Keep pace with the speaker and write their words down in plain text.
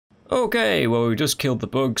Okay, well we just killed the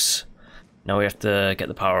bugs. Now we have to get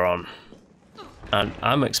the power on. And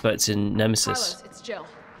I'm expecting Nemesis. Carlos, it's Jill.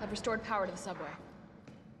 I've restored power to the subway.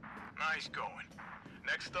 Nice going.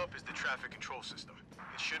 Next up is the traffic control system.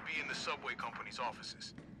 It should be in the subway company's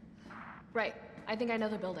offices. Right. I think I know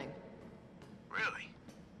the building. Really?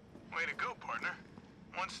 Way to go, partner.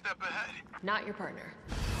 One step ahead. Not your partner.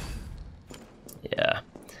 Yeah.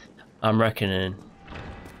 I'm reckoning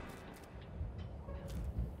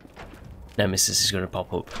Nemesis is going to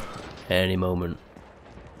pop up any moment.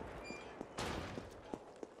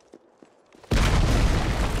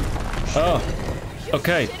 Oh,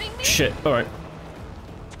 okay. Shit, alright.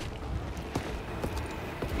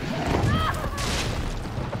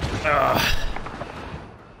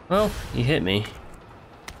 Well, you hit me.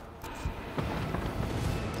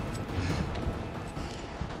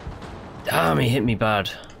 Damn, he hit me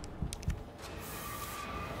bad.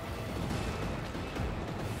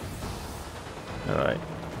 Alright.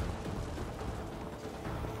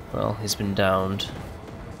 Well, he's been downed.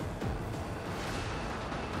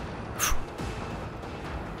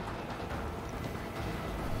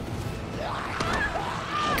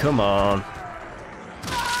 Come on.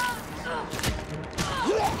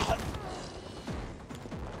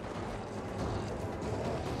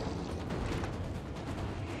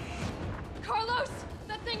 Carlos!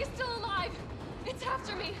 That thing is still alive! It's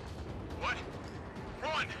after me! What?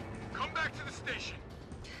 Run! Come back to the station!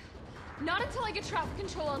 Not until I get traffic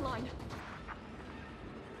control online.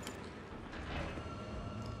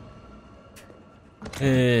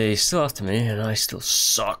 Hey, he's still after me and I still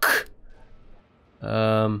suck.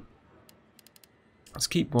 Let's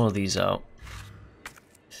keep one of these out.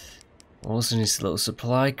 Also needs a little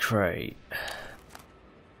supply crate.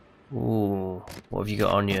 Ooh, what have you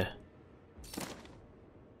got on you?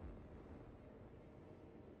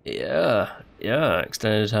 Yeah,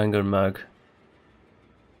 extended handgun mag.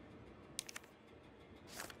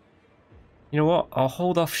 You know what? I'll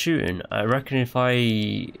hold off shooting. I reckon if I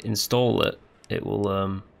install it, it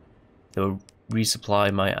will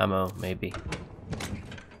resupply my ammo, maybe.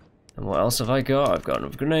 And what else have I got? I've got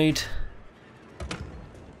another grenade.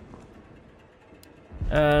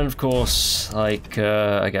 And of course, like,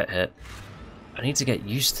 I get hit. I need to get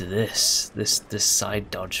used to this side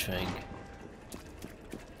dodge thing.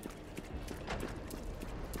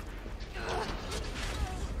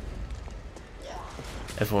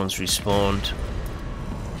 Everyone's respawned.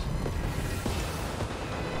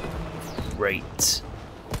 Great.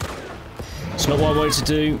 It's not what I wanted to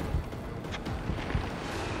do.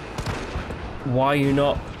 Why are you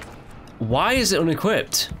not? Why is it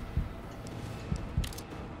unequipped?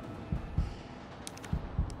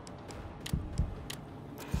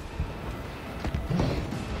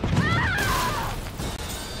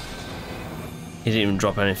 He didn't even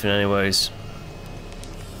drop anything anyways.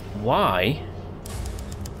 Why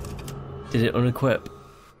did it unequip?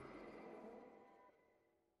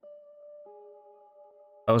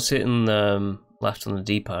 I was hitting left on the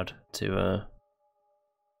D-pad to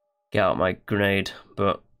get out my grenade,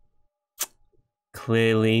 but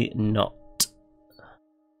clearly not.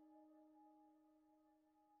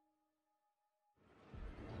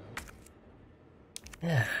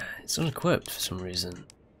 Yeah, it's unequipped for some reason.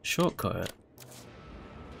 Shortcut it.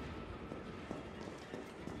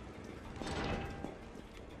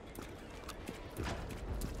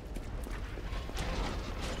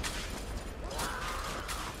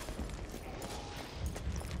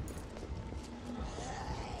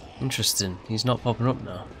 Interesting, he's not popping up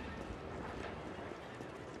now.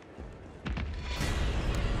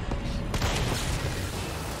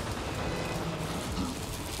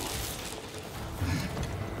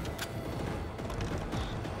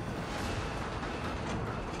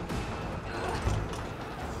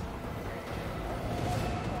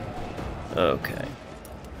 Okay.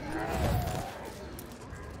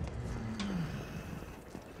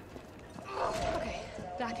 Okay,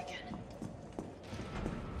 back again.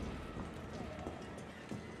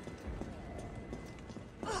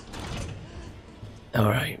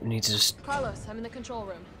 Alright, we need to just... Carlos, I'm in the control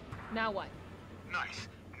room. Now what? Nice.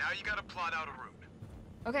 Now you gotta plot out a route.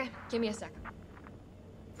 Okay, give me a sec.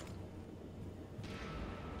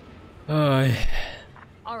 Alright,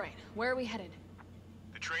 where are we headed?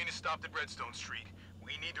 The train is stopped at Redstone Street.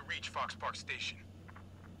 We need to reach Fox Park Station.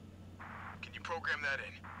 Can you program that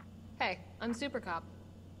in? Hey, I'm Super Cop.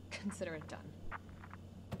 Consider it done.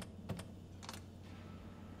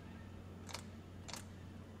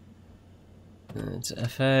 It's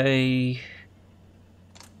FA.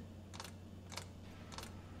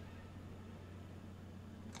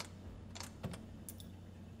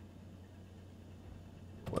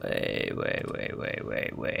 Wait.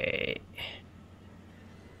 wait.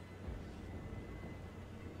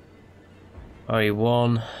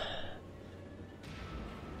 RE1.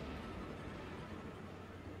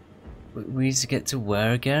 We need to get to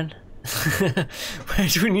where again? Where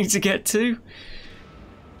do we need to get to?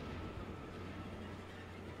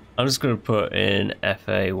 I'm just going to put in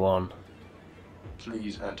FA1.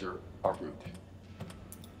 Please enter our route.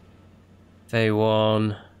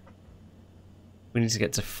 FA1. We need to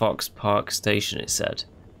get to Fox Park Station, it said.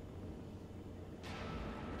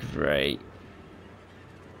 Great.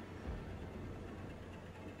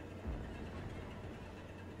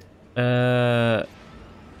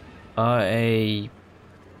 RA4?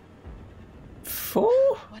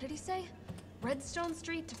 What did he say? Redstone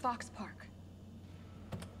Street to Fox Park.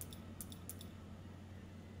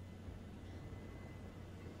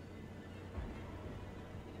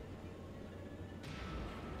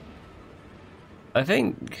 I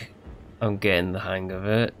think I'm getting the hang of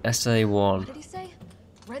it. SA1. What did he say?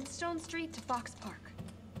 Redstone Street to Fox Park.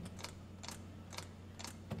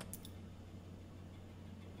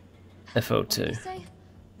 FO2. What did he say?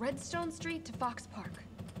 Redstone Street to Fox Park.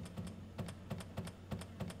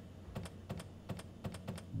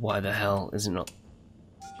 Why the hell is it not?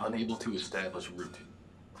 Unable to establish route.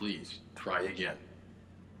 Please try again.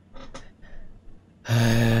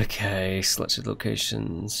 Okay, selected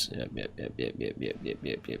locations. Yep.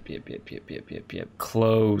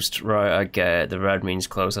 Closed. Right, I get it. The red means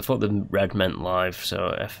closed. I thought the red meant live,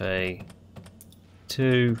 so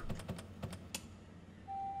FA2.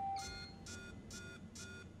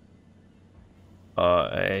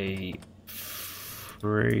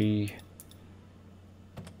 RA3.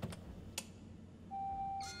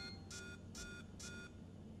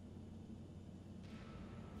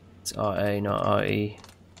 It's RA, not RE.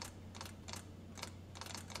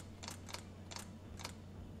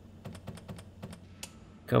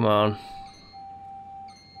 Come on.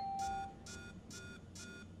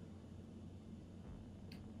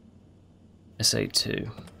 SA2.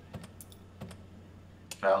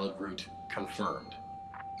 Valid route confirmed.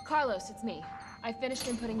 Carlos, it's me. I finished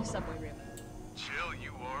inputting the subway route. Chill,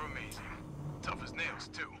 you are amazing. Tough as nails,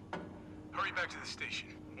 too. Hurry back to the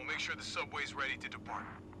station. We'll make sure the subway's ready to depart.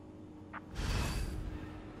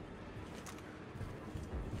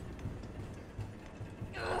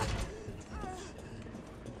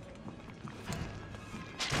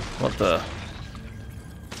 What the?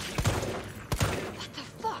 What the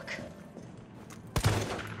fuck?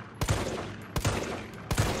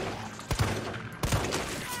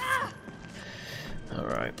 All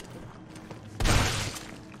right.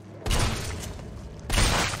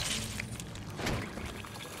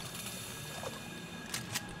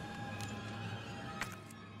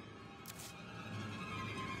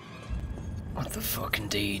 What the fuck,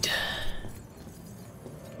 indeed.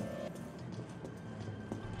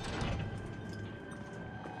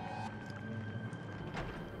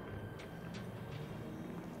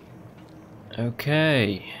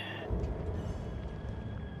 Okay.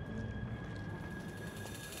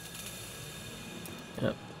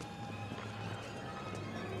 Yep.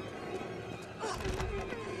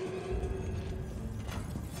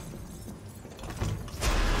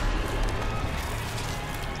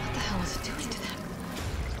 What the hell is it doing to them?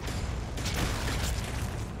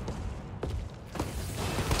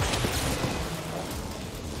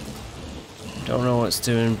 Don't know what it's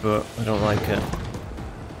doing, but I don't like it.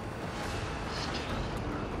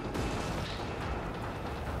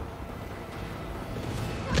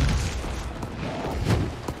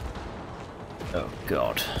 Oh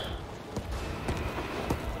God.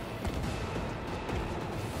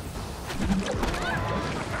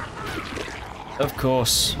 Of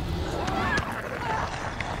course.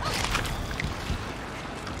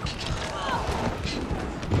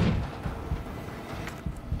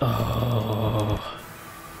 Oh.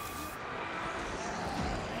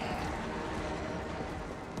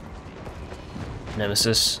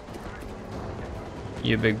 Nemesis.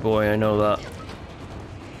 You big boy, I know that.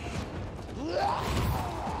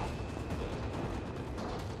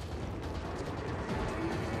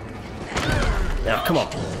 Now, come on.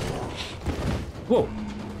 Whoa.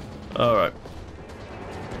 All right.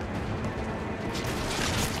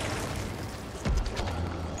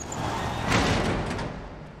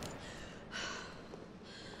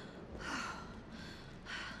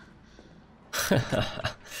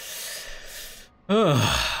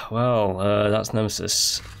 Well, that's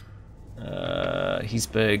Nemesis. He's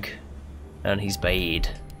big, and he's bad.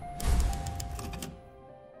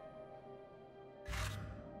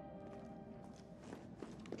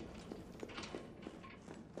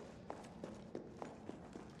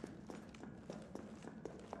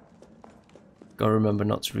 Gotta remember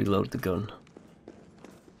not to reload the gun.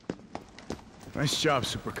 Nice job,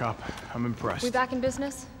 Super Cop. I'm impressed. We back in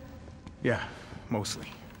business? Yeah, mostly.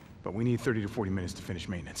 But we need 30 to 40 minutes to finish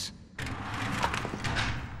maintenance.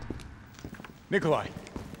 Nikolai,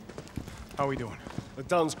 how are we doing? The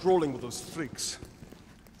town's crawling with those freaks.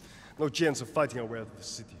 No chance of fighting our way out of the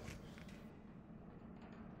city.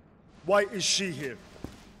 Why is she here?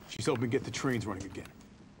 She's helping get the trains running again.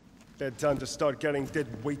 Bad time to start carrying dead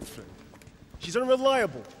weight, friend. She's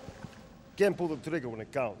unreliable. Can't pull the trigger when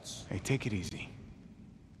it counts. Hey, take it easy.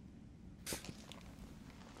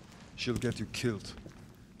 She'll get you killed.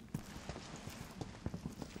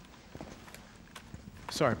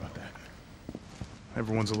 Sorry about that.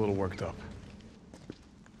 Everyone's a little worked up.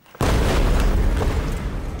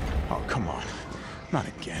 Oh, come on. Not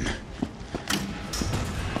again.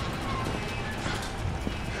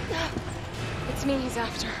 It's me he's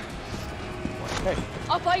after. Hey,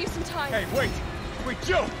 I'll buy you some time. hey, wait! Wait,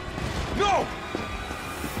 Jill! No!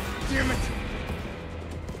 Damn it!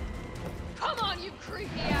 Come on, you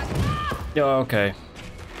creepy ass. Ah! Yeah, okay.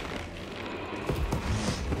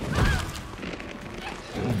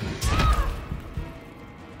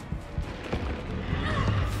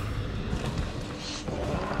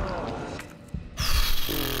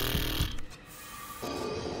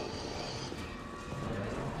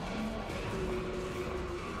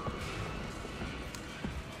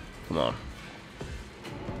 Come on.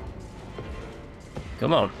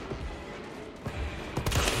 Come on.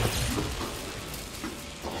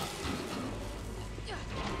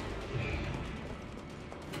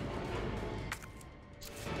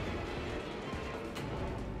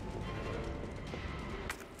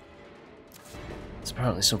 There's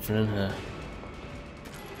apparently something in here.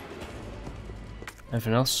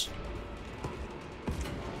 Anything else?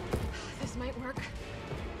 This might work.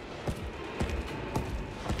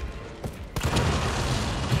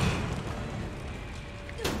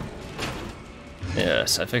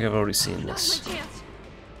 Yes, I think I've already seen Now's this. my chance.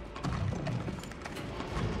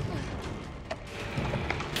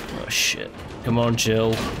 Oh shit. Come on,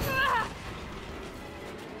 Jill.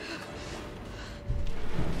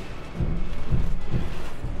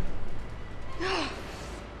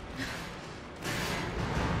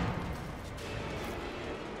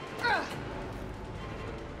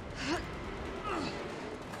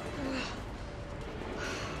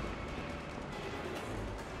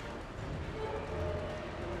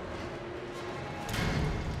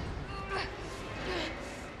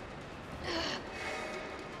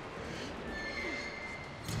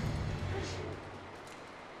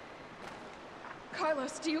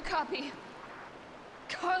 Carlos, do you copy?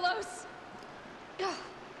 Carlos! Oh,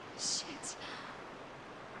 shit.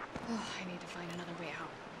 Oh, I need to find another way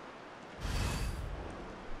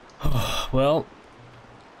out. Well,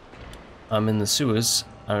 I'm in the sewers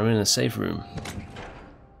and I'm in a safe room,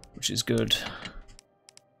 which is good.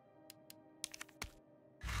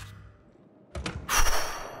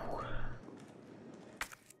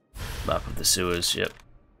 Map of the sewers, yep.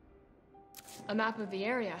 A map of the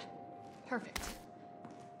area. Perfect.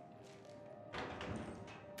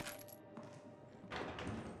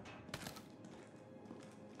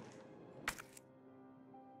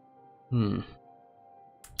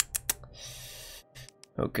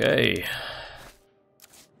 Okay.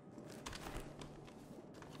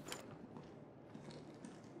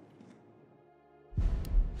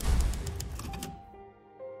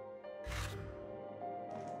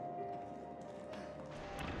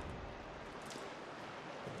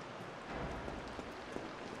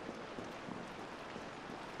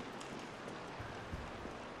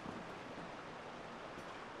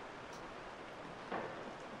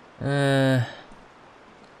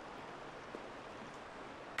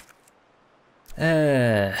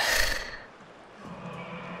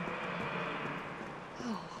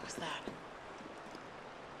 Oh, what was that?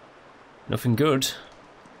 Nothing good.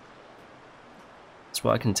 That's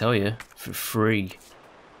what I can tell you for free.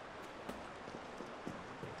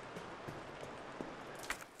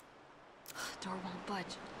 Door won't budge.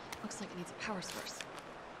 Looks like it needs a power source.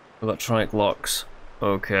 Electronic locks.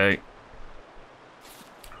 Okay.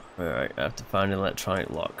 Alright, I have to find an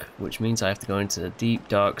electronic lock, which means I have to go into the deep,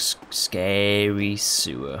 dark, scary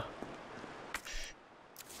sewer.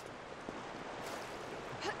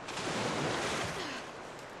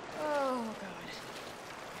 Oh, God.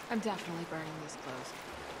 I'm definitely burning these clothes.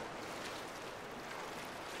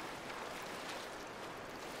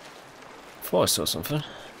 Thought I saw something.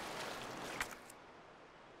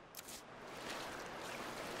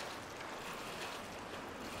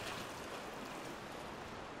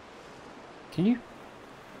 Can you?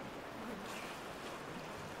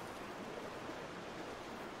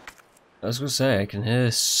 I was gonna say, I can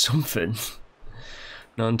hear something.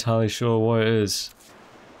 Not entirely sure what it is.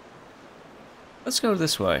 Let's go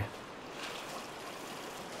this way.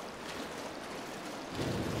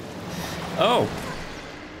 Oh!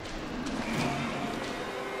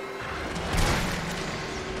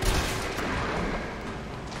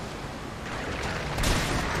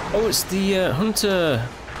 Oh, it's the Hunter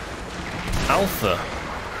Alpha.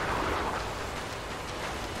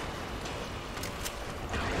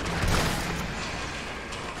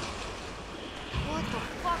 What the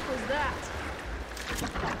fuck was that?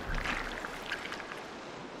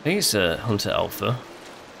 I think it's a Hunter Alpha,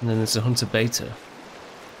 and then there's a Hunter Beta.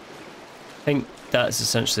 I think that's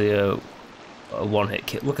essentially a one-hit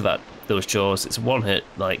kill. Look at that, those jaws. It's a one-hit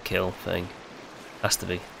like kill thing. Has to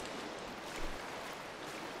be.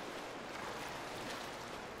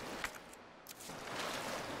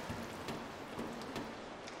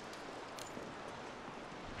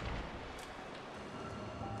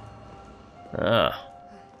 Ah.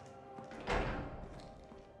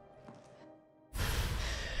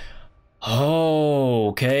 Oh,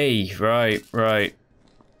 okay, right.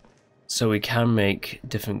 So we can make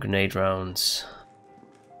different grenade rounds.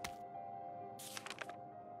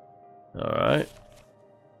 Alright.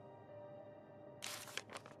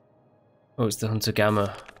 Oh, it's the Hunter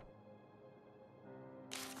Gamma.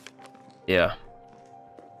 Yeah.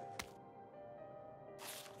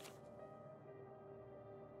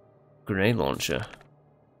 Grenade launcher.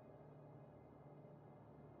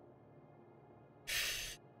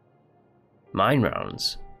 Mine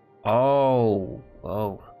rounds. Oh.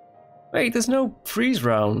 Wait, there's no freeze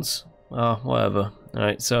rounds. Oh, whatever.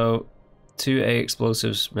 Alright, so 2A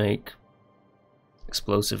explosives make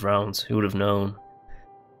explosive rounds. Who would have known?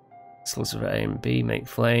 Explosive A and B make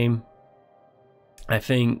flame. I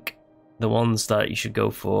think the ones that you should go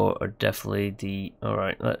for are definitely the...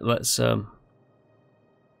 Alright, let's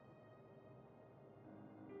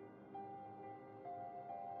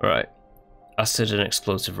Right. Acid and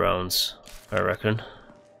explosive rounds, I reckon.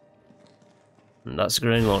 And that's a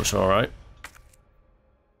grenade launcher, alright.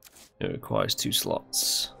 It requires 2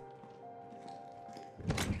 slots.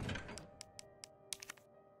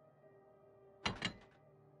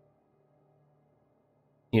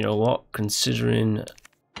 You know what? Considering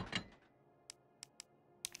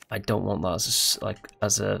I don't want that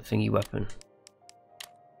as a thingy weapon.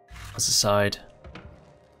 As a side.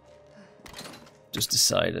 Just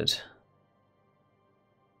decided.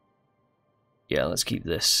 Yeah, let's keep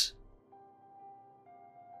this.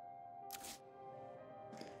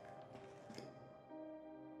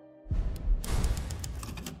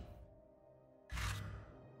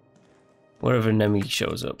 Wherever Nemi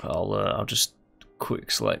shows up, I'll just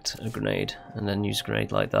quick select a grenade and then use a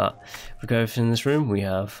grenade like that. If we go everything in this room, we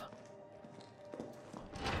have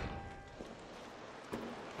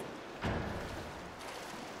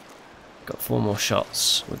got 4 more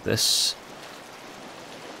shots with this.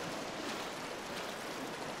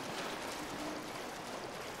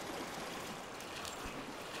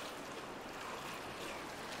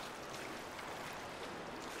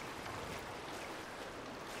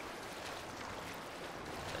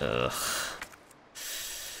 Ugh.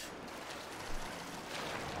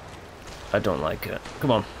 I don't like it. Come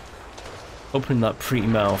on. Open that pretty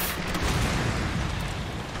mouth.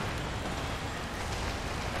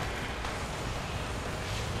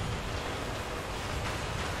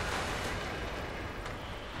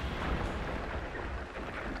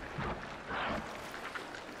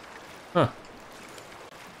 Huh.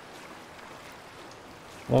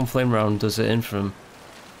 One flame round does it in from.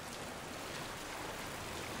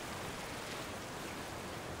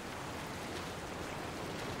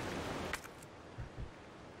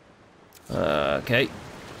 Okay.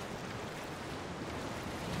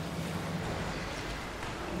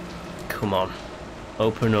 Come on.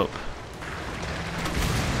 Open up.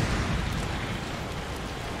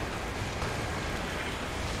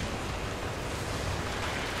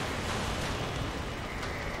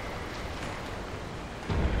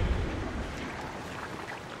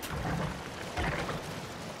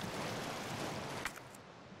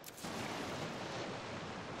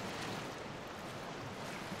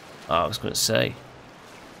 Oh, I was going to say.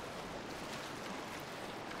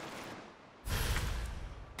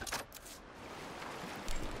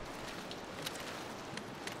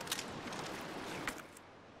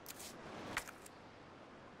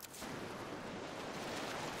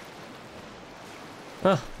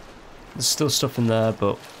 Huh. There's still stuff in there,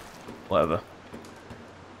 but whatever.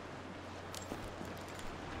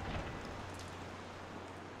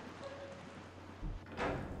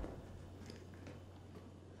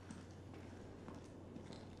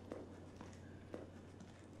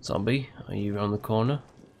 Zombie, are you around the corner?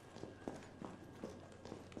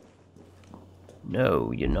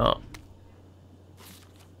 No, you're not.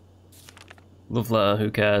 Love letter,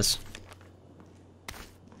 who cares?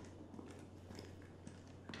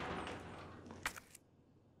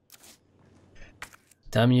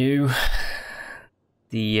 Damn you.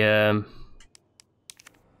 The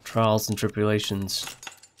trials and tribulations.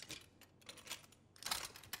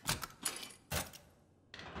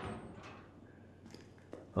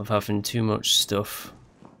 Of having too much stuff.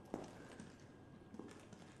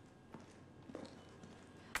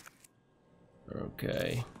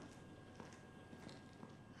 Okay.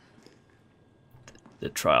 The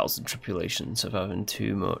trials and tribulations of having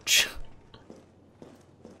too much.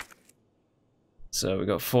 So we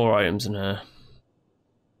got 4 items in here.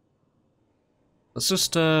 Let's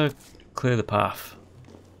just clear the path.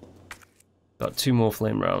 Got 2 more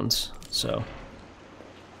flame rounds, so.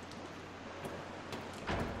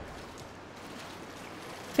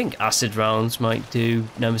 I think acid rounds might do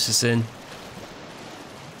Nemesis in.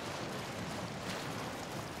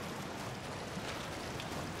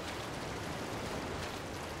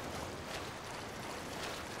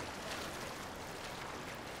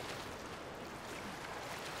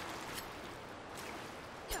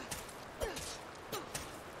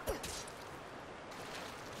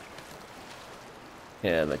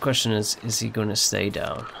 Yeah, the question is he going to stay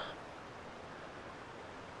down?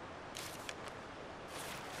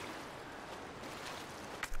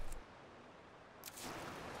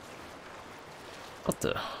 What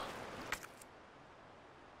the?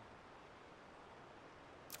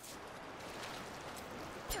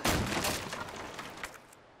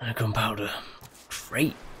 And a gunpowder.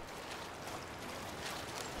 Great.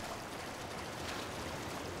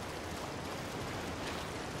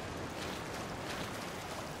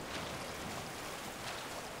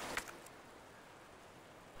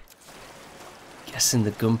 Guessing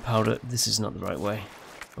the gunpowder. This is not the right way.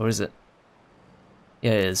 Or is it?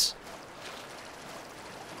 Yeah, it is.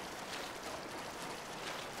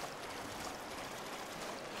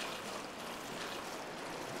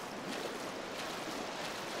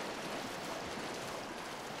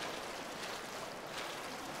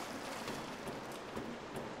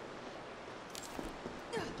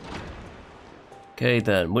 Okay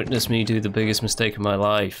then, witness me do the biggest mistake of my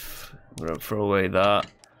life. I'm gonna throw away that.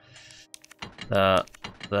 That.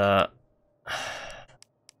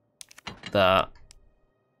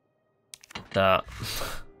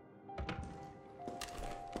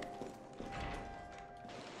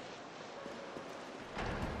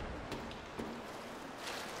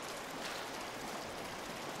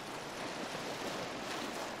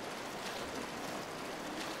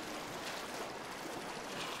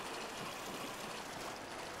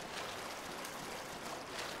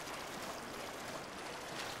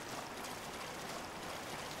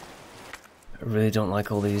 I really don't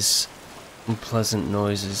like all these unpleasant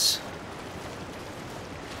noises.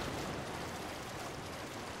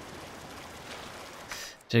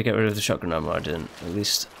 Did I get rid of the shotgun ammo? I didn't. At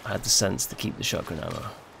least I had the sense to keep the shotgun ammo.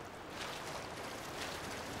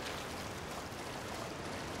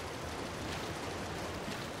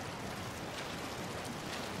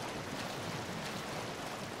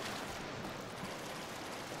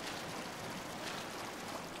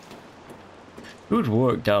 Who would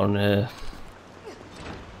work down here?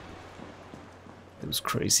 Those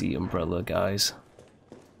crazy umbrella guys.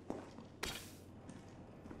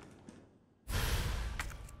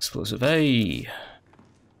 Explosive A.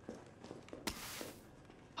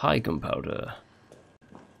 High gunpowder.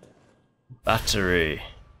 Battery.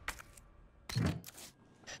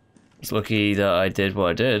 It's lucky that I did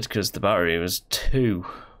what I did because the battery was 2.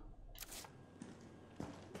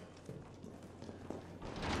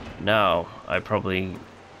 Now, I probably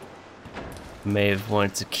may have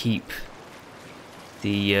wanted to keep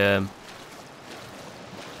the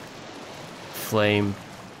flame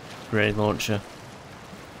grenade launcher.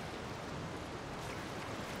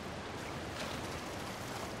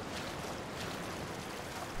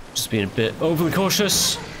 Just being a bit overly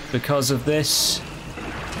cautious because of this.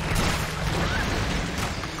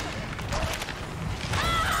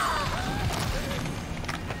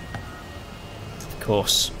 Of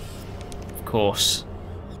course. Of course.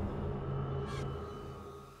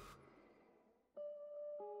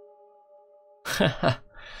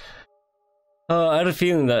 I had a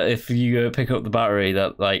feeling that if you pick up the battery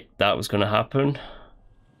that that was going to happen.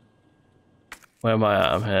 Where am I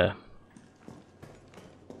at? I'm here.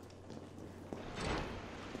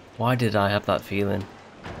 Why did I have that feeling?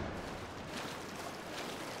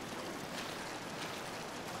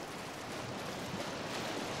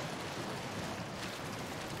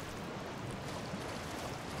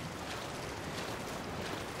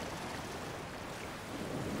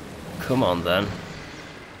 Come on then.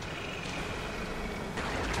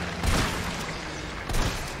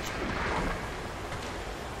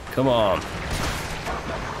 Come on.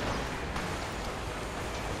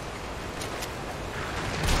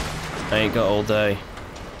 I ain't got all day.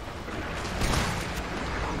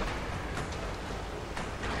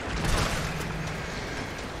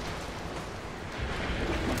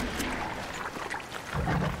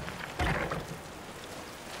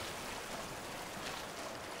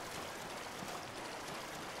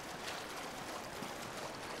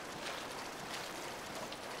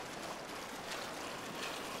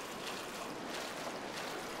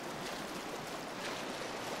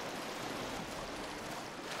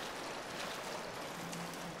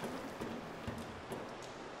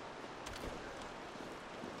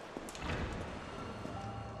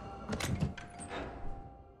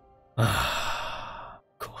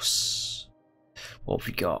 Of course. What have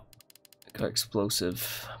we got? Got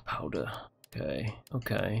explosive powder. Okay,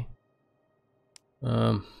 okay.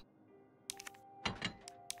 Oh,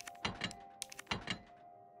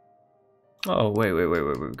 wait,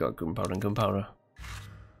 we've got gunpowder and gunpowder.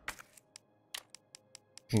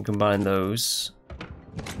 We can combine those.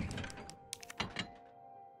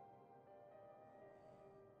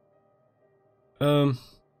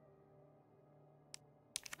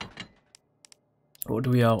 What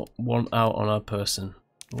do we want out on our person?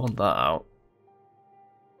 We want that out.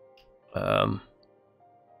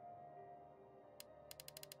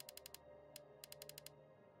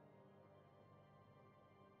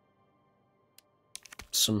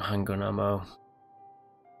 Some handgun ammo.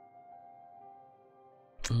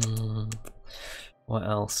 What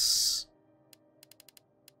else?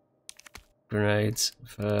 Grenades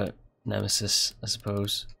for Nemesis, I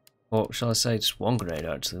suppose. Or shall I say just one grenade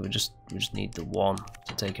actually? We just need the one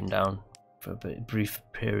to take him down for a brief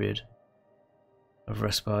period of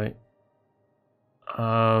respite.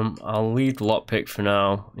 I'll leave the lockpick for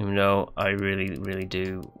now, even though I really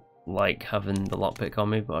do like having the lockpick on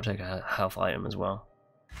me, but I'll take a health item as well.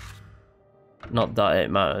 Not that it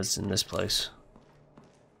matters in this place,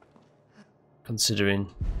 considering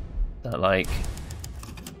that like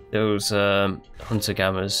those hunter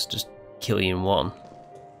gammas just kill you in one.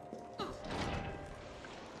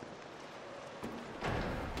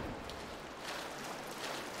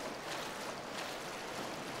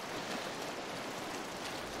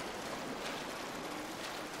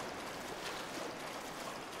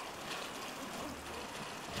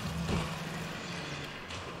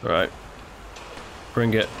 Right,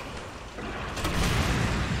 bring it.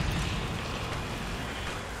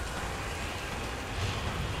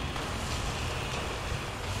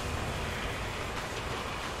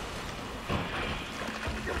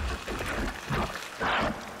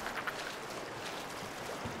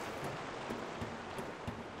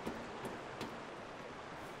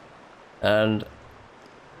 And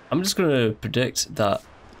I'm just gonna predict that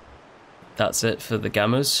that's it for the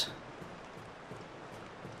gammas.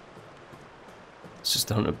 It's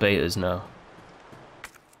just 100 betas now.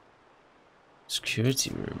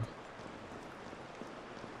 Security room.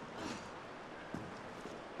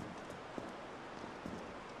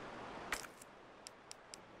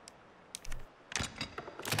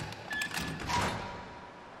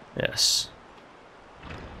 Yes.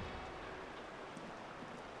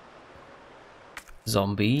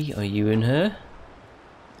 Zombie, are you in here?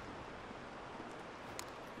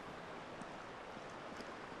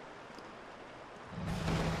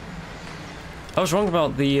 I was wrong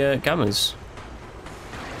about the gammas.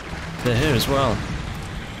 They're here as well.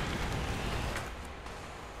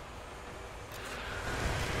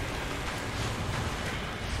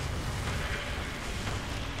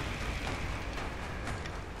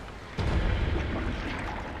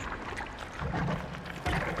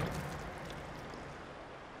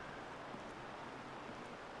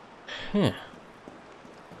 Yeah.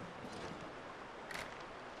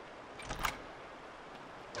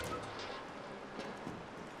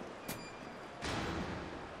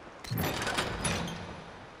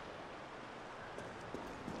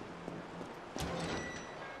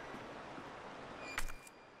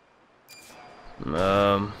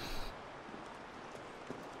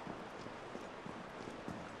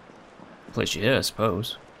 Place you here, I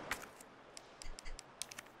suppose.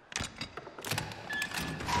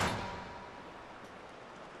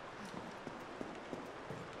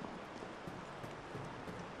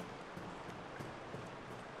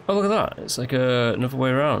 Oh, look at that. It's like another way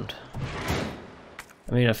around.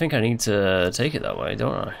 I mean, I think I need to take it that way,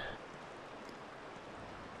 don't I?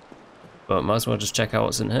 But might as well just check out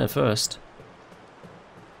what's in here first.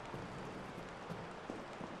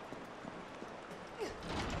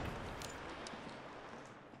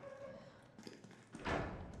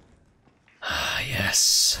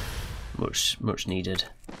 Yes. Much needed.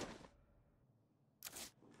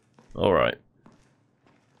 Alright.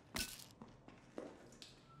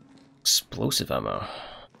 Explosive ammo.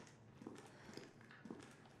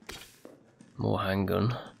 More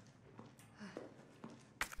handgun.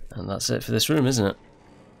 And that's it for this room, isn't it?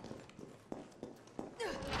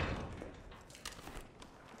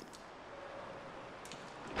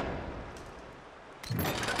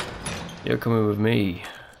 You're coming with me.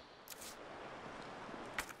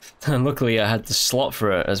 And luckily I had the slot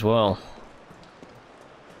for it as well.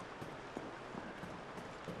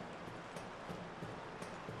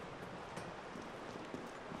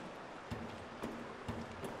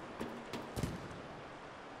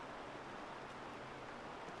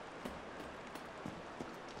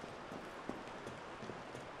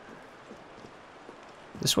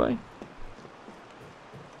 This way?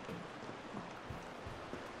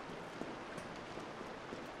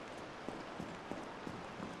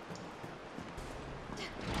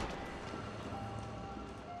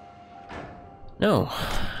 No,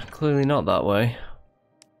 clearly not that way.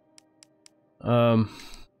 Yeah,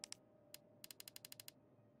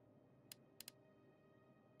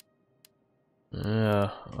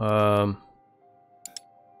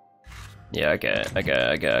 I get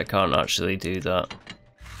it. I can't actually do that.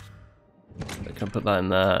 I can put that in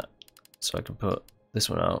there, so I can put this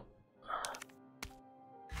one out.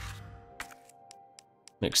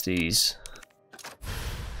 Mix these.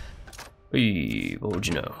 Whee, what would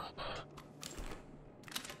you know?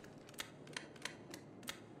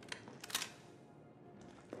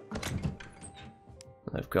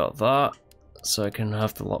 I've got that, so I can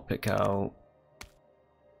have the lockpick out.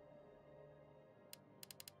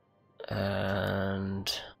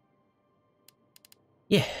 And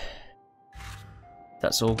yeah,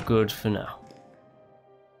 that's all good for now.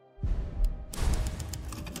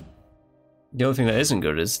 The only thing that isn't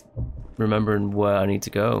good is remembering where I need to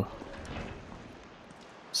go.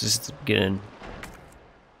 This is the beginning.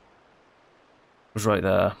 It was right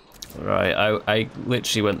there. Right, I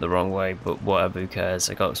literally went the wrong way, but whatever, who cares?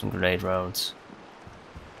 I got some grenade rounds.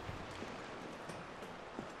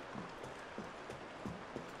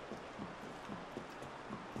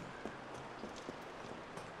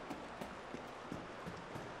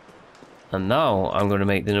 And now I'm going to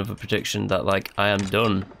make another prediction that, like, I am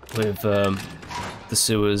done with the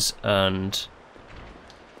sewers and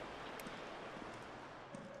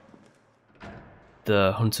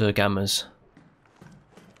the hunter gammas.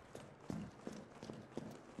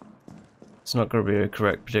 It's not going to be a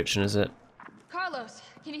correct prediction, is it? Carlos,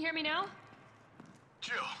 can you hear me now?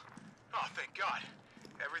 Jill. Oh, thank God.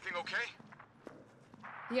 Everything okay?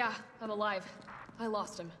 Yeah, I'm alive. I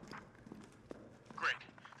lost him. Great.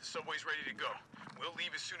 The subway's ready to go. We'll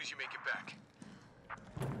leave as soon as you make it back.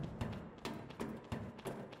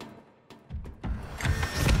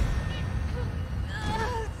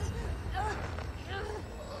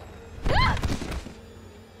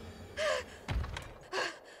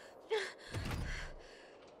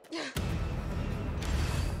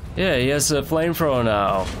 Yeah, he has a flamethrower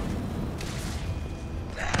now.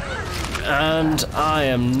 And I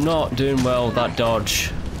am not doing well with that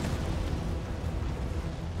dodge.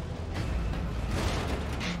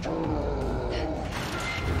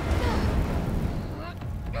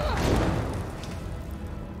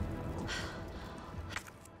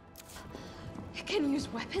 It can use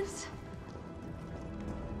weapons?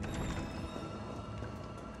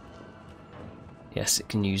 Yes, it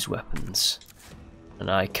can use weapons. And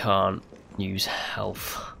I can't use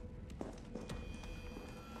health.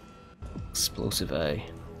 Explosive A.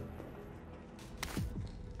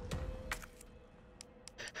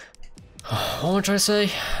 What am I trying to say?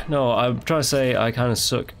 No, I'm trying to say I kind of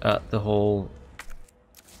suck at the whole...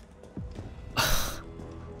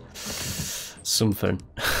 something.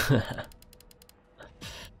 I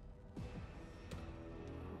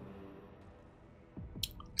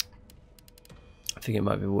think it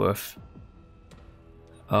might be worth...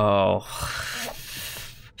 Oh,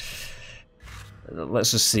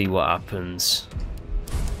 let's just see what happens.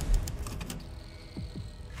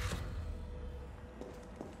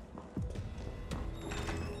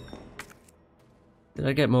 Did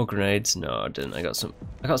I get more grenades? No, I didn't. I got some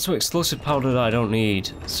explosive powder that I don't need.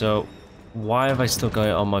 So why have I still got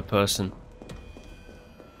it on my person?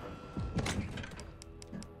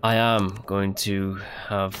 I am going to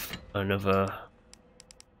have another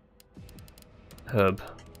herb.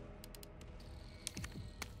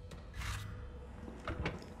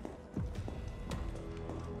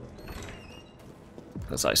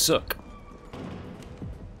 Because I suck.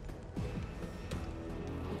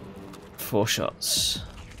 4 shots.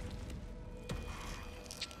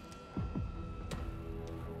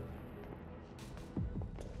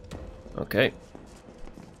 Okay.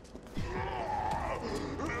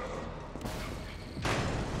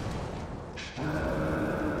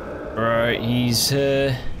 Right, he's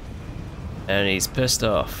here. And he's pissed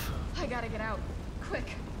off. I gotta get out.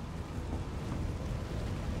 Quick.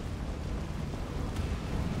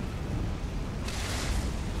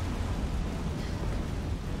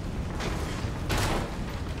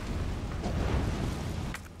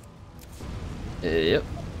 Yep.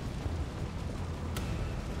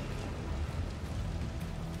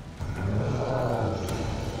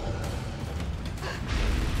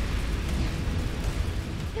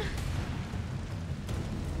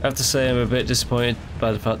 I have to say I'm a bit disappointed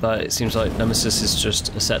by the fact that it seems like Nemesis is just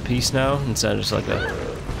a set piece now instead of just like a...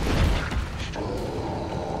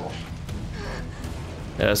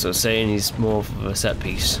 Yeah, that's what I was saying, he's more of a set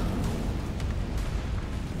piece.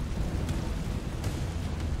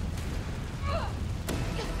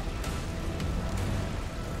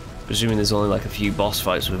 Presuming there's only like a few boss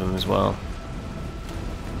fights with him as well.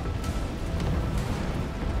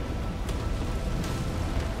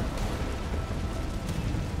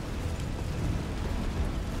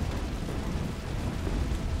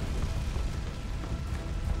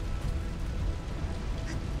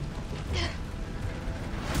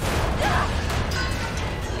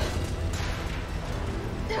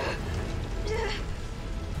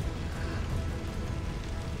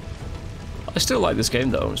 I still like this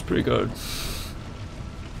game though, it's pretty good.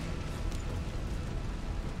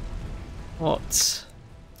 What?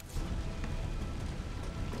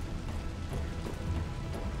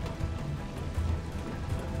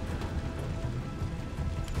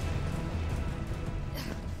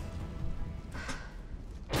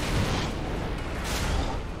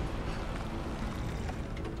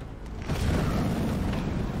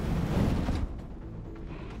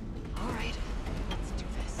 All right, let's do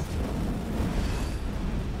this.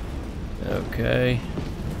 Okay.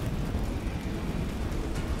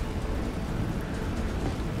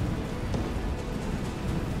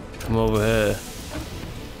 Come over here.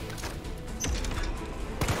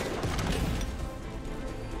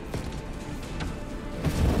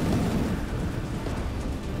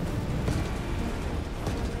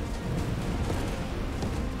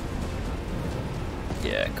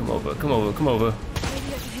 Yeah, come over, come over, come over.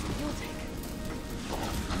 Maybe I can hit the fuel tank.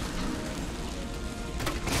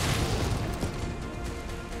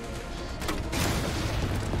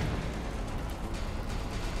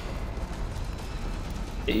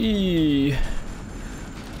 Eee.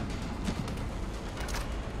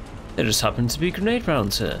 There just happened to be grenade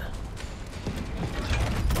rounds here.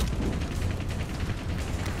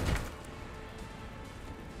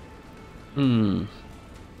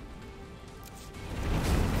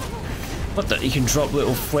 What the? You can drop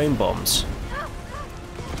little flame bombs.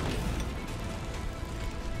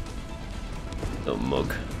 Little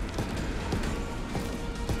mug.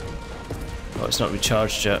 Oh, it's not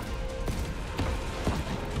recharged yet.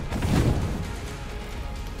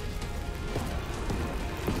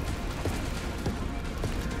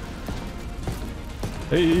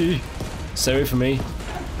 Hey! Stay away from me.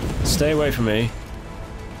 Stay away from me.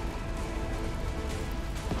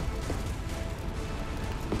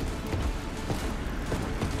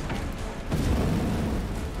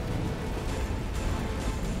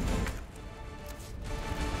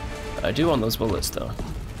 I do want those bullets though.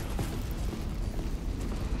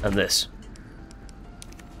 And this.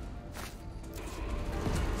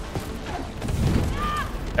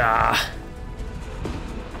 Ah!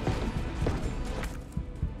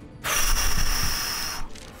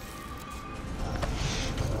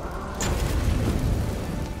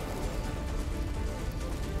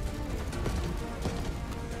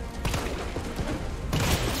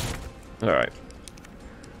 Alright.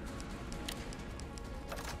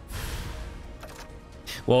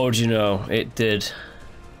 What would you know? It did.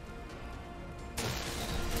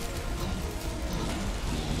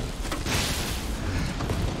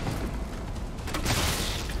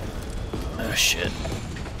 Oh shit.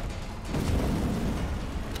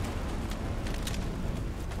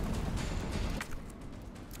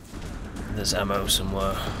 There's ammo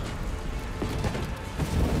somewhere.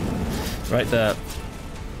 Right there.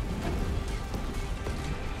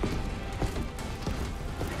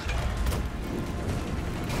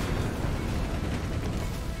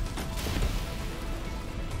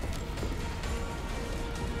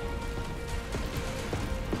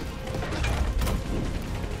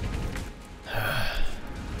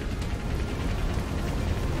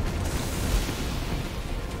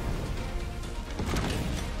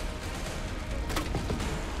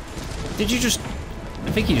 Did you just...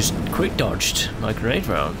 I think you just quick dodged my grenade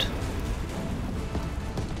round.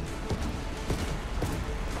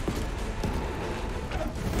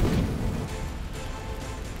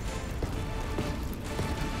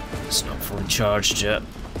 It's not fully charged yet.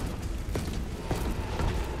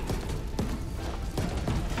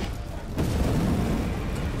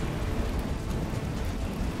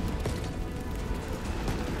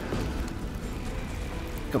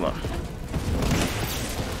 Come on.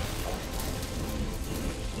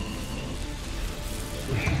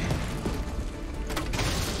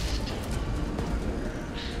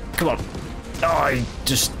 Come on. Oh,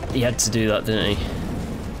 he had to do that, didn't he?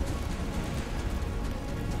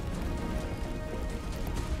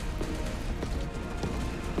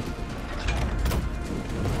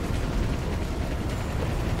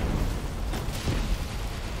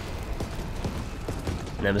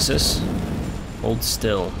 Nemesis, hold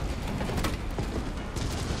still.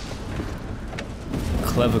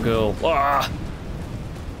 Clever girl. Ah!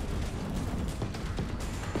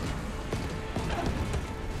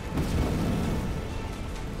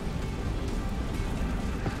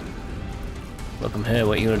 Look, I'm here.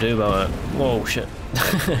 What are you gonna do about it? Whoa, shit.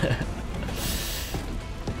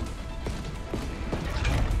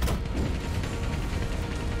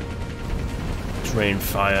 It's rain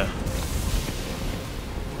fire.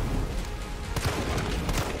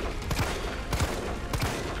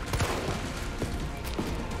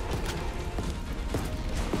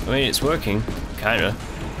 I mean, it's working, kinda.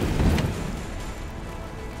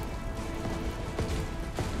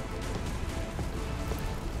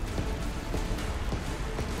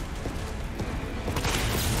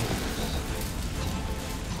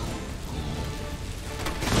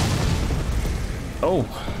 Oh,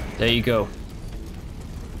 there you go.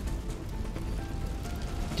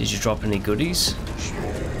 Did you drop any goodies?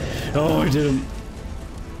 Oh, I didn't.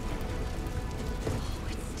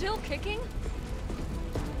 It's still kicking?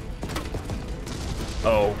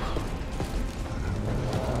 Oh.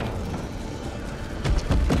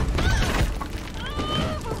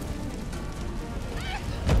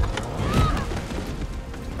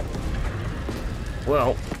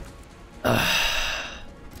 Well, I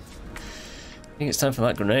think it's time for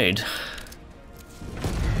that grenade.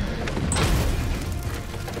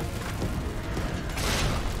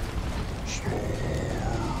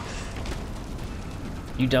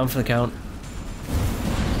 You down for the count?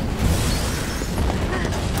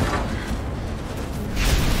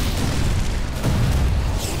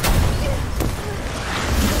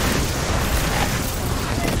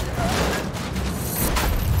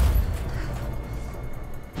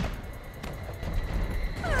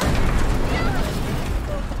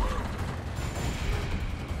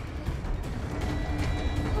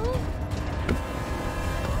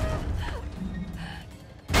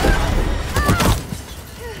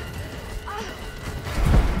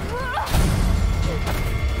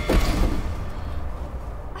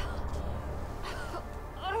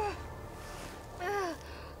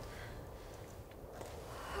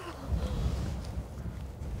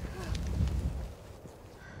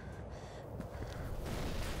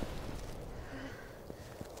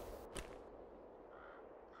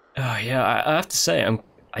 Oh yeah, I have to say,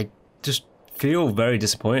 I just feel very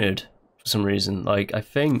disappointed for some reason. Like, I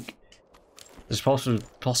think there's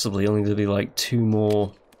possibly only going to be like 2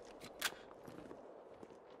 more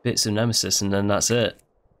bits of Nemesis, and then that's it.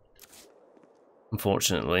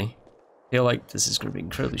 Unfortunately, I feel like this is going to be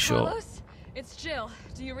incredibly short. Carlos, it's Jill.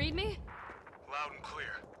 Do you read me? Loud and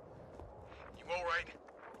clear. You all right?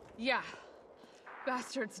 Yeah.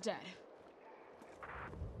 Bastard's dead.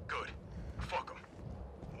 Good. Fuck him.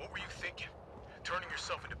 What were you thinking? Turning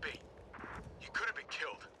yourself into bait. You could have been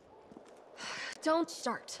killed. Don't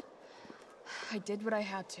start. I did what I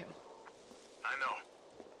had to. I know.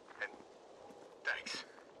 And thanks.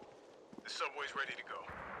 The subway's ready to go.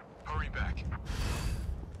 Hurry back.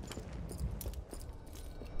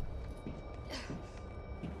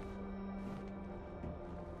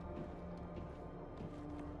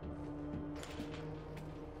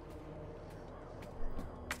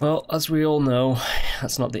 Well, as we all know,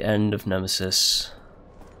 that's not the end of Nemesis.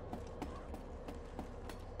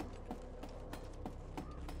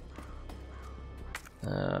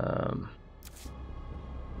 A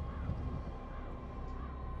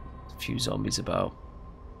few zombies about.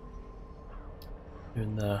 Here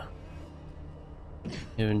and there.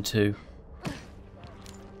 Here and 2.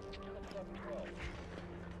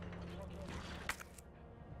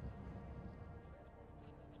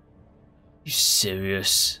 You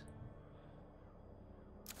serious?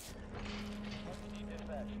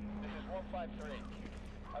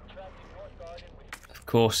 Of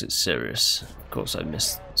course it's serious. Of course I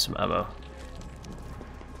missed some ammo.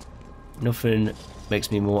 Nothing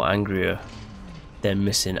makes me more angrier than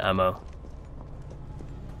missing ammo.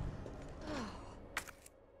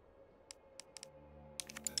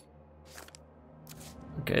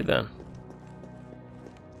 Okay then.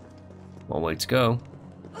 One way to go.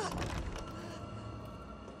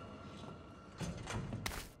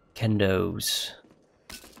 Kendos.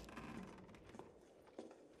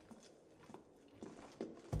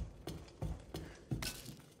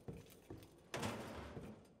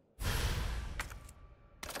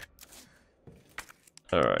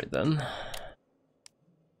 Alright then.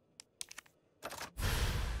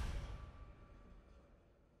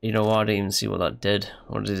 You know what? I didn't even see what that did.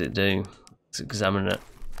 What does it do? Let's examine it.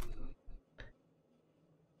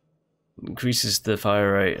 Increases the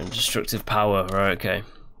fire rate and destructive power. Right, okay.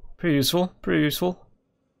 Pretty useful, pretty useful.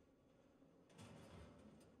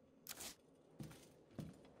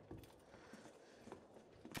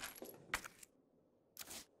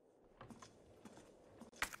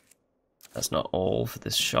 That's not all for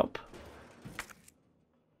this shop.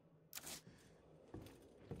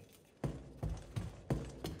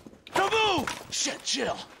 Taboo! Shit,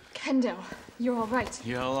 Jill. Kendo, you're all right.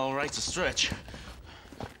 Yeah, all right's a stretch.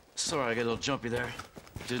 Sorry I got a little jumpy there.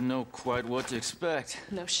 Didn't know quite what to expect.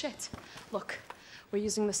 No shit. Look, we're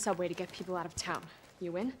using the subway to get people out of town.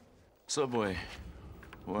 You in? Subway.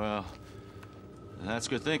 Well, that's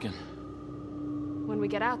good thinking. When we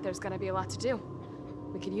get out, there's gonna be a lot to do.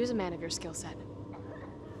 We could use a man of your skill set.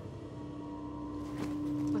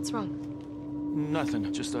 What's wrong?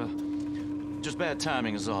 Nothing. Just bad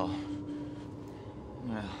timing is all.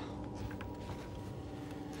 Yeah.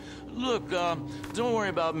 Look, don't worry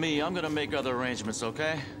about me. I'm gonna make other arrangements,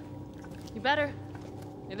 okay? You better.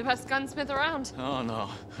 You're the best gunsmith around. Oh, no.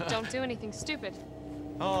 Don't do anything stupid.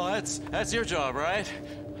 Oh, that's your job, right?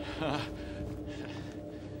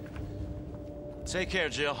 Take care,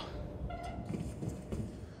 Jill.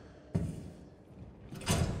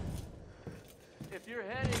 If you're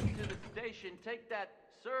heading to the station, take that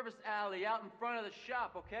service alley out in front of the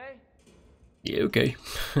shop, okay? Yeah, okay.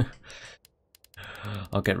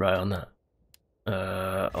 I'll get right on that.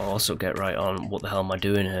 I'll also get right on what the hell am I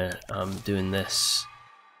doing here? I'm doing this.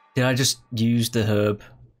 Did I just use the herb?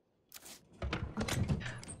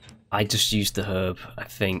 I just used the herb, I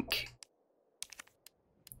think.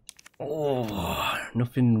 Oh,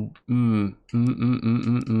 nothing.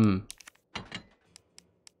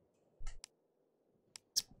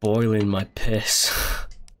 It's boiling my piss.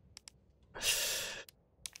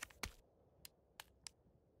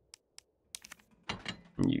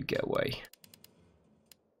 You get away.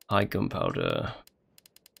 High gunpowder.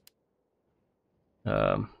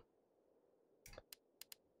 No.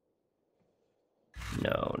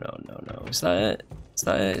 Is that it? Is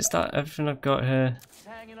that it? Is that everything I've got here?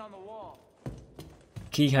 Hanging on the wall.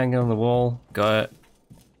 Key hanging on the wall. Got it.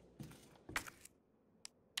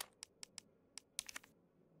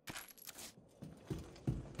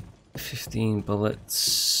 $15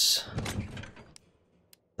 bullets.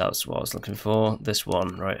 That's what I was looking for. This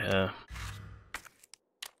one right here.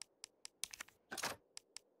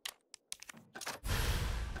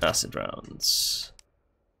 Acid rounds.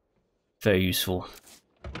 Very useful.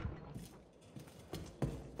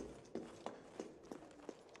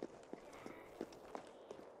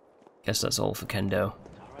 Guess that's all for Kendo.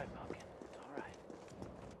 Alright, Pumpkin.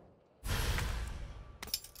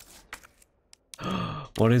 Alright.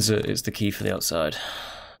 What is it? It's the key for the outside.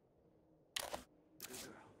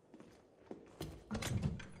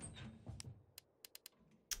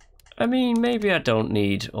 I mean, maybe I don't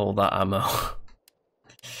need all that ammo.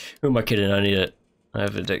 Who am I kidding? I need it. I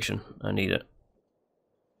have addiction. I need it.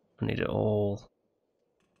 I need it all.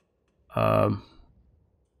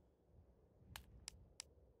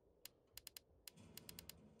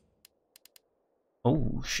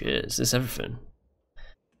 Oh shit, is this everything?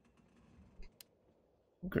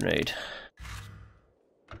 Grenade.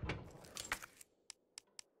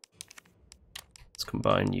 Let's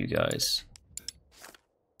combine you guys.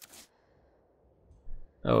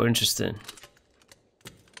 Oh, interesting.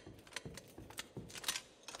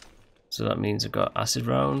 So that means I've got acid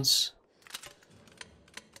rounds.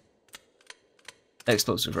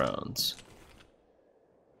 Explosive rounds.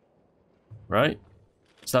 Right?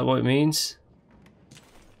 Is that what it means?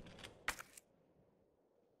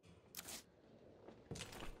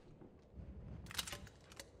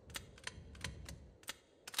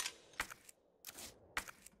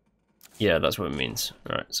 Yeah, that's what it means.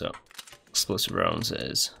 Alright, so explosive rounds it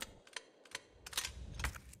is.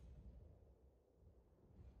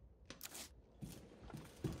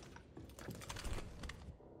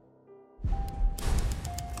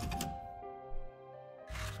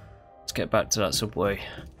 Let's get back to that subway.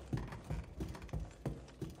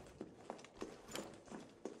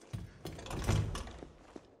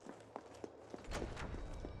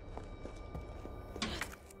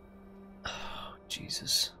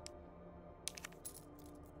 Jesus.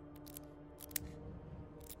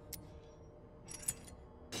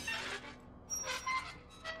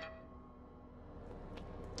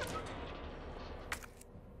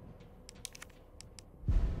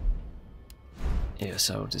 Yes,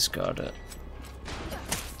 I will discard it.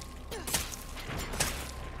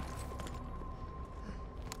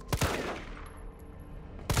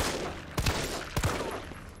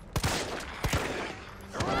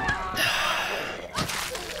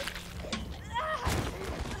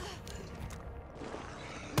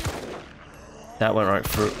 That went right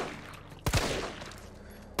through.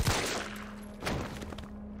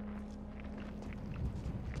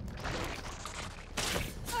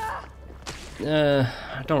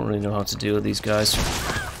 I don't really know how to deal with these guys.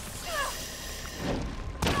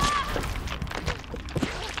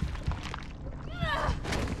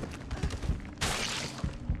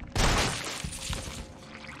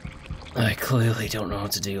 I clearly don't know how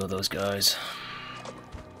to deal with those guys.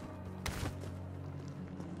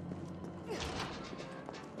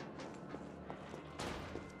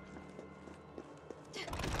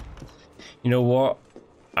 You know what?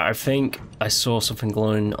 I think I saw something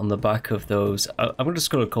glowing on the back of those. I'm just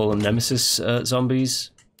gonna call them Nemesis zombies.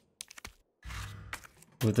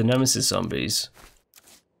 With the Nemesis zombies,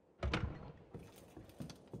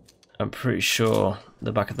 I'm pretty sure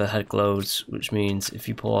the back of the head glows, which means if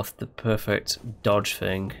you pull off the perfect dodge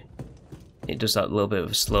thing, it does that little bit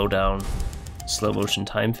of a slow down, slow motion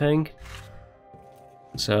time thing.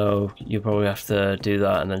 So you probably have to do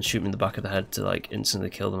that and then shoot them in the back of the head to like instantly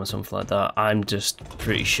kill them or something like that. I'm just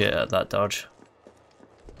pretty shit at that dodge.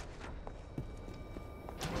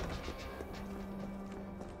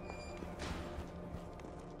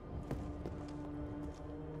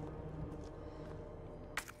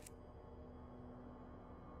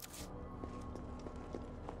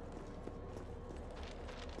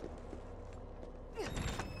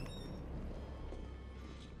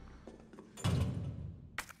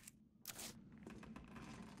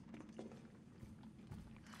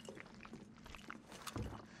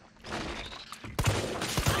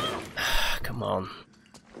 Come on.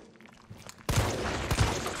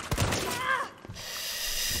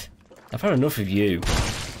 I've had enough of you.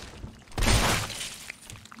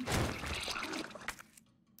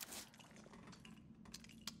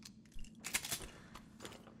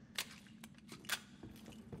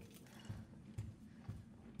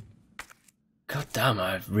 God damn,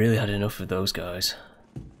 I've really had enough of those guys.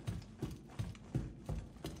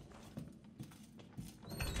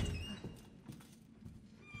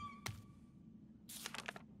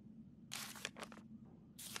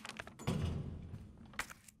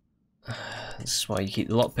 This is why you keep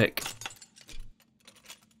the lockpick.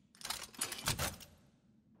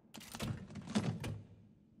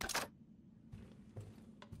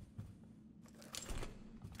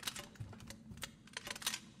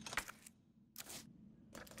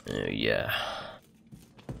 Oh yeah.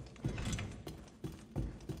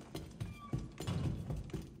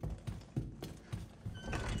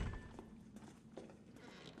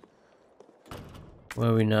 Where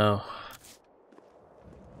are we now?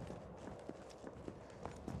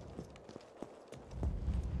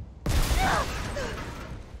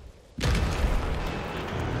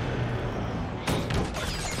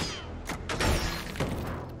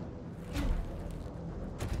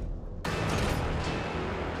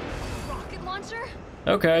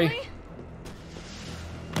 Okay. Really?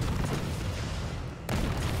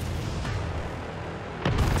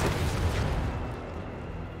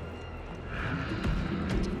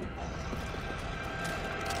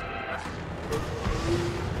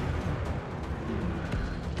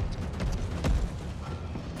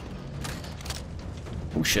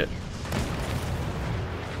 Oh shit.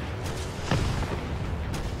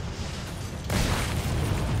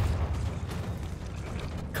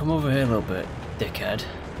 Come over here a little bit, dickhead.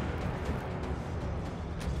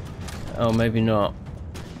 Oh, maybe not.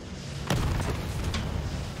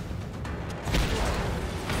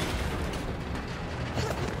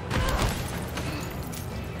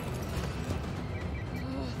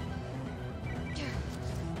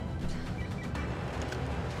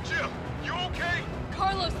 Jill, you okay?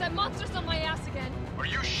 Carlos, that monster's on my ass again. Are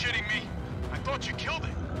you shitting me? I thought you killed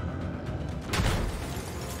it.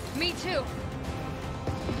 Me too.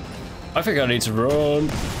 I think I need to run.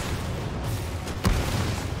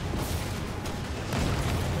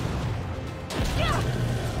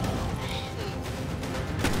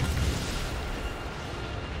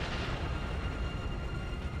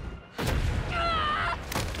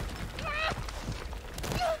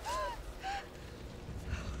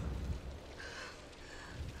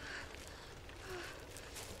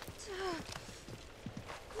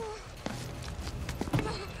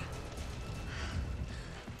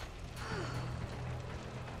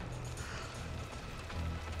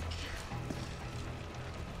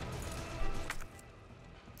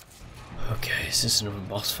 Is this another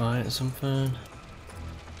boss fight or something?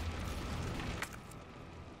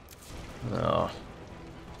 No.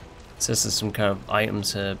 It says there's some kind of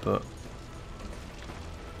items here, but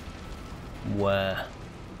where?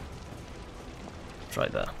 It's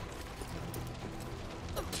right there.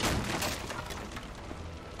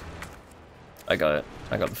 I got it.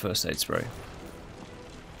 I got the first aid spray.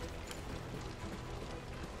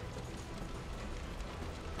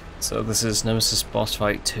 So this is Nemesis boss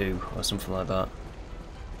fight 2 or something like that.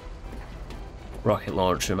 Rocket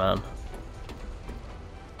launcher man.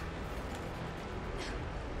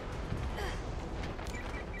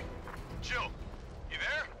 Jill, you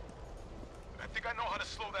there? I think I know how to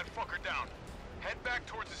slow that fucker down. Head back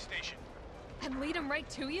towards the station. And lead him right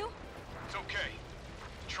to you? It's okay.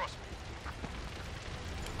 Trust me.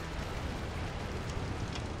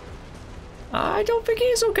 I don't think it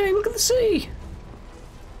is okay. Look at the sea.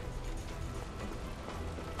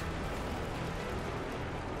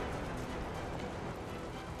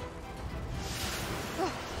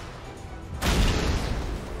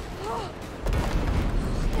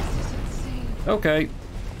 This is insane. Okay.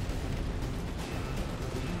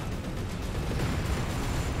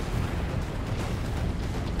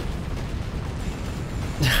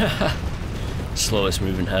 Slowest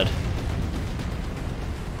moving head.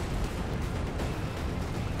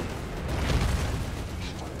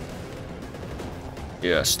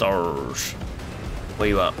 Yeah, stars. Where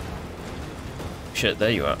you at? Shit, there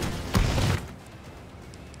you are.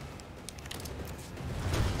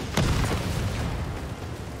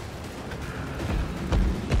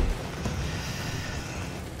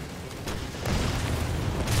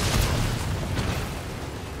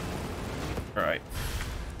 Alright.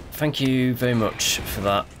 Thank you very much for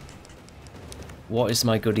that. What is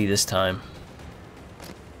my goodie this time?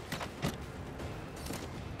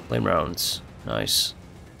 Flame rounds. Nice.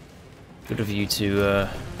 Good of you to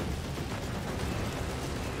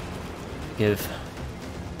give.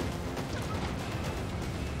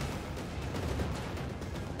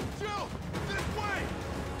 Jill, this way!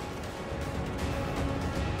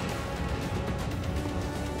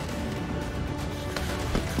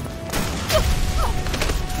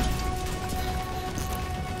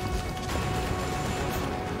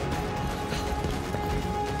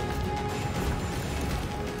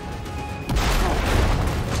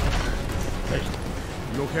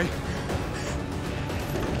 You okay?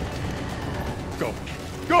 Go.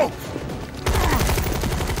 Go!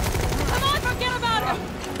 Come on, forget about him!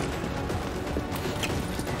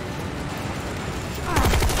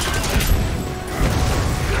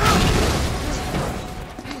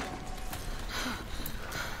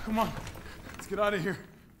 Come on. Let's get out of here.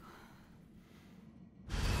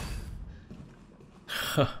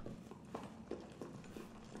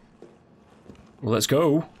 Well, let's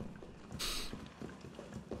go.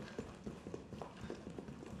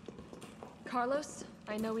 Carlos,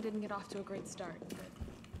 I know we didn't get off to a great start, but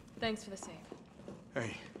thanks for the save.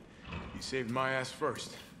 Hey, you saved my ass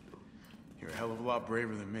first. You're a hell of a lot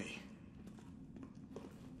braver than me.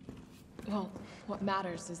 Well, what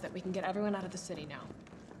matters is that we can get everyone out of the city now.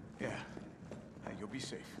 Yeah. Hey, you'll be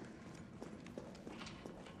safe.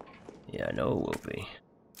 Yeah, I know it will be.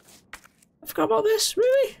 I forgot about this,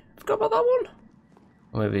 really? I forgot about that one?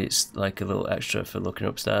 Or maybe it's like a little extra for looking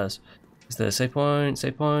upstairs. Is there a save point?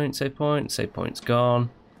 Save point? Save point? Save point's gone.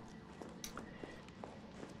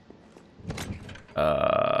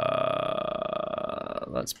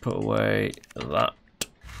 Let's put away that.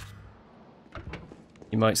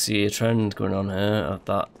 You might see a trend going on here of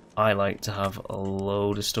that I like to have a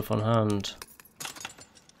load of stuff on hand.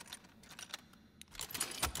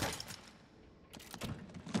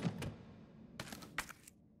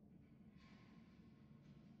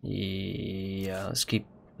 Yeah, let's keep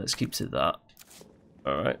to that.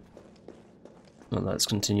 Alright. Well, let's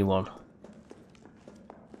continue on.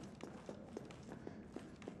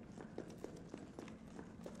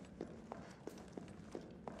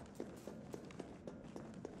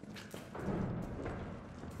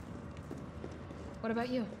 What about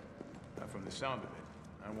you? From the sound of it,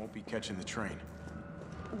 I won't be catching the train.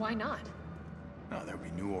 Why not? No, there'll be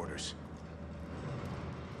new orders.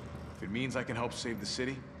 If it means I can help save the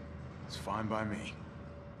city, it's fine by me.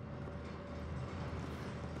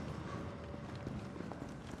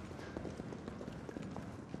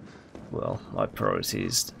 Well, my priority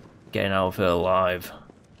is getting out of here alive.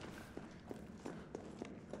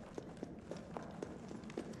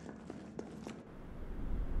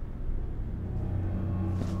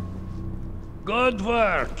 Good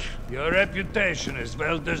work. Your reputation is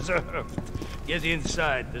well deserved. Get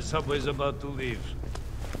inside. The subway's about to leave.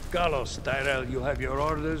 Carlos, Tyrell, you have your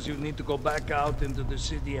orders. You need to go back out into the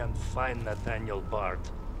city and find Nathaniel Bard.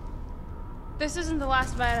 This isn't the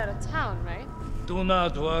last bite out of town, right? Do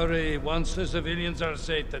not worry. Once the civilians are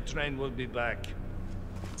safe, the train will be back.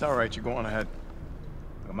 It's all right, you're going ahead.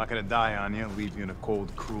 I'm not gonna die on you, leave you in a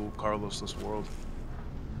cold, cruel, Carlosless world.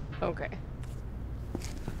 Okay.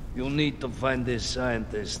 You'll need to find this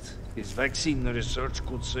scientist. His vaccine research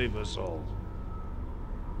could save us all.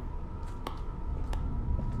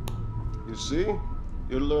 You see?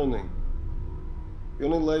 You're learning. The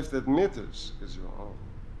only life that matters is your own.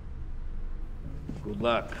 Good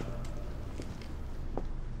luck.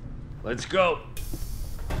 Let's go.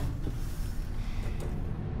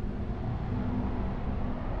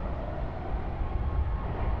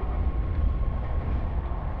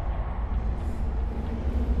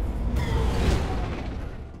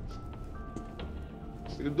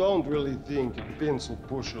 You don't really think a pencil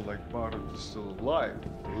pusher like Bard is still alive,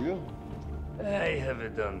 do you? I have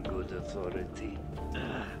it on good authority.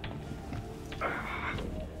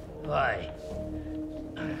 Why?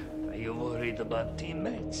 Are you worried about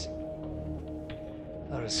teammates?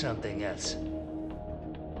 Or something else?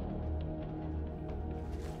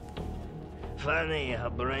 Funny how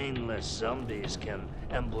brainless zombies can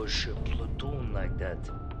ambush a platoon like that.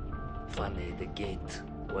 Funny the gate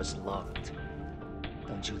was locked.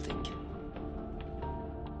 Don't you think?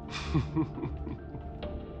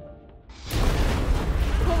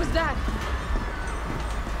 What was that?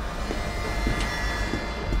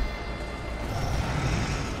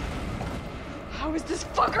 How is this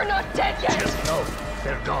fucker not dead yet? Just know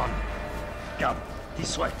they're gone. Come,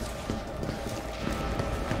 this way.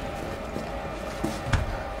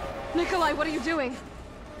 Nikolai, what are you doing?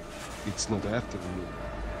 It's not after me.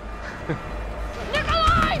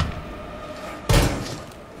 Nikolai!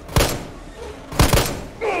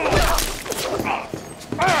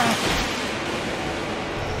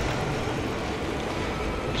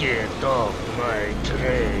 Get off my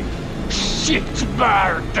train,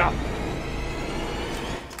 shitbird!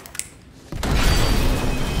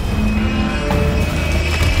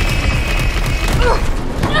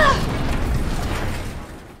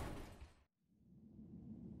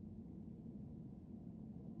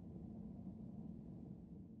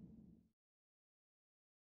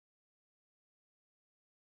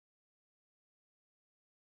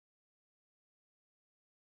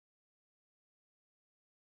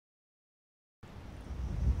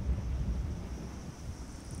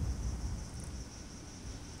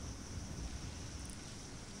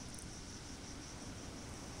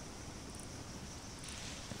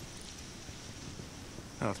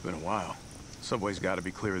 Oh, it's been a while. Subway's gotta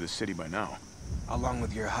be clear of the city by now. Along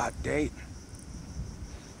with your hot date.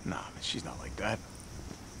 Nah, man, she's not like that.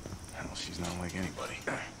 Hell, she's not like anybody.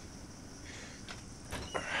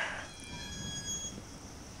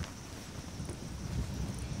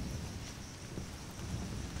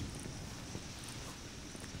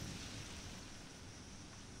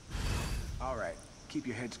 All right, keep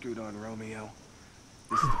your head screwed on, Romeo.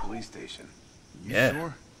 This is the police station. You Yeah.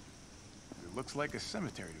 sure? It looks like a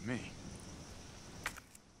cemetery to me.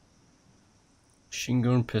 Machine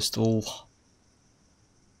gun, pistol,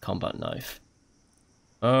 combat knife.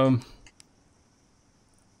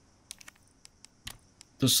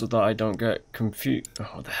 Just so that I don't get confused. Oh,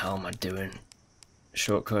 what the hell am I doing?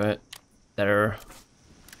 Shortcut there,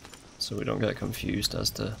 so we don't get confused as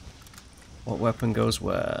to what weapon goes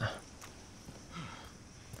where.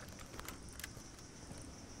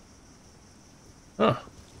 Huh.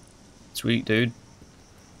 Sweet, dude.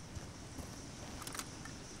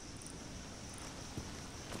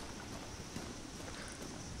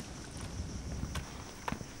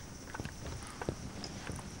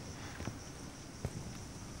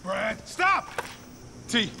 Brad, stop!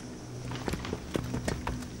 T.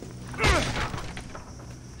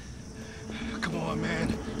 Come on,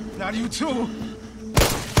 man. Not you too.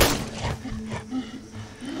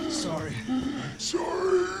 Sorry.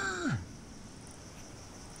 Sorry.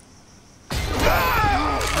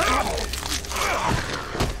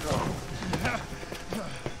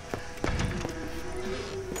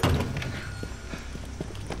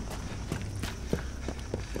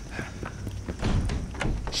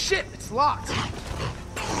 Shit, it's locked.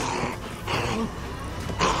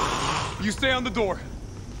 You stay on the door.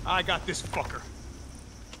 I got this fucker.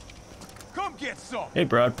 Come get some. Hey,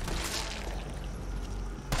 Brad.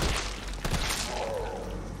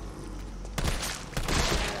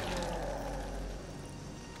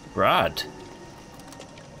 Brad.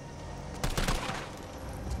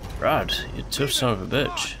 Brad, you tough son of a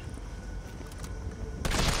bitch.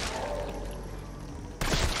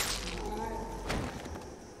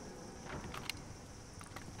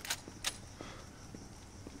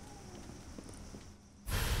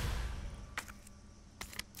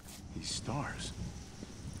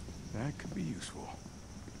 Be useful.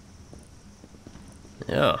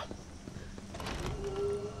 Yeah.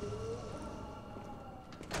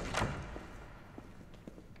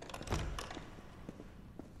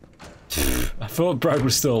 I thought Brad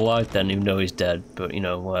was still alive then, even though he's dead, but you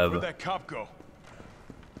know, whatever. Where'd that cop go?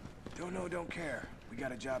 Don't know, don't care. We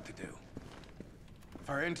got a job to do. If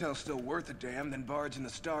our intel's still worth a damn, then Bard's in the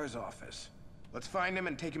STARS office. Let's find him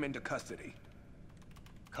and take him into custody.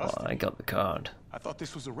 Oh, I got the card. I thought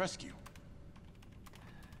this was a rescue.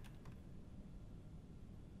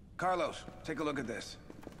 Carlos, take a look at this.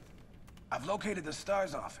 I've located the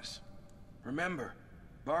STARS office. Remember,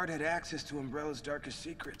 Bard had access to Umbrella's darkest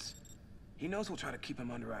secrets. He knows we'll try to keep him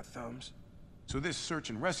under our thumbs. So this search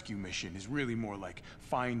and rescue mission is really more like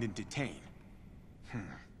find and detain.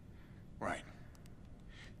 Right.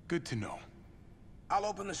 Good to know. I'll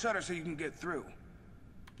open the shutter so you can get through.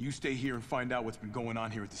 You stay here and find out what's been going on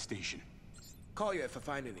here at the station. Call you if I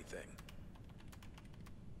find anything.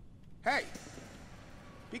 Hey!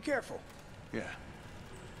 Be careful. Yeah.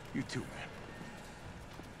 You too, man.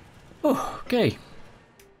 Oh, okay.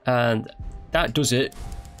 And that does it.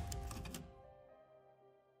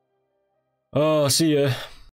 Oh, see ya.